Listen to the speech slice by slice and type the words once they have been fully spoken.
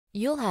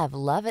You'll have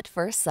love at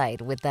first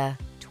sight with the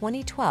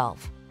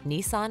 2012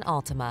 Nissan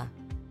Altima.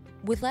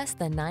 With less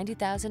than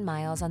 90,000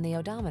 miles on the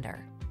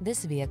odometer,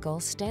 this vehicle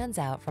stands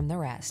out from the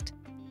rest.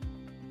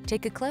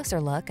 Take a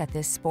closer look at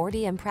this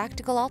sporty and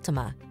practical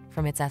Altima.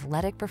 From its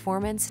athletic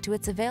performance to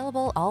its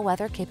available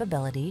all-weather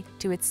capability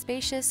to its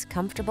spacious,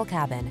 comfortable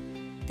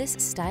cabin, this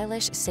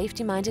stylish,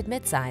 safety-minded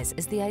midsize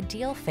is the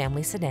ideal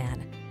family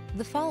sedan.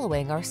 The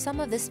following are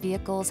some of this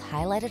vehicle's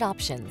highlighted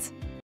options: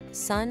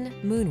 sun,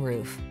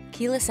 moonroof,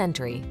 keyless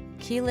entry,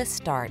 keyless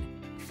start,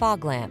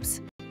 fog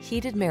lamps,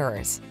 heated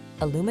mirrors,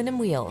 aluminum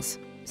wheels,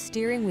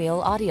 steering wheel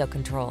audio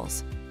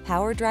controls,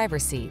 power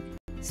driver's seat,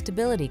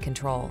 stability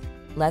control,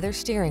 leather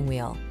steering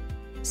wheel.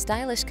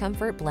 Stylish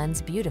comfort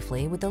blends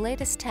beautifully with the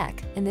latest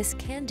tech in this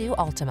can-do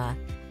Altima.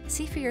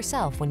 See for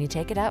yourself when you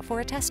take it out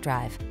for a test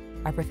drive.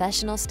 Our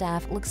professional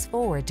staff looks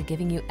forward to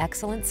giving you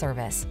excellent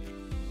service.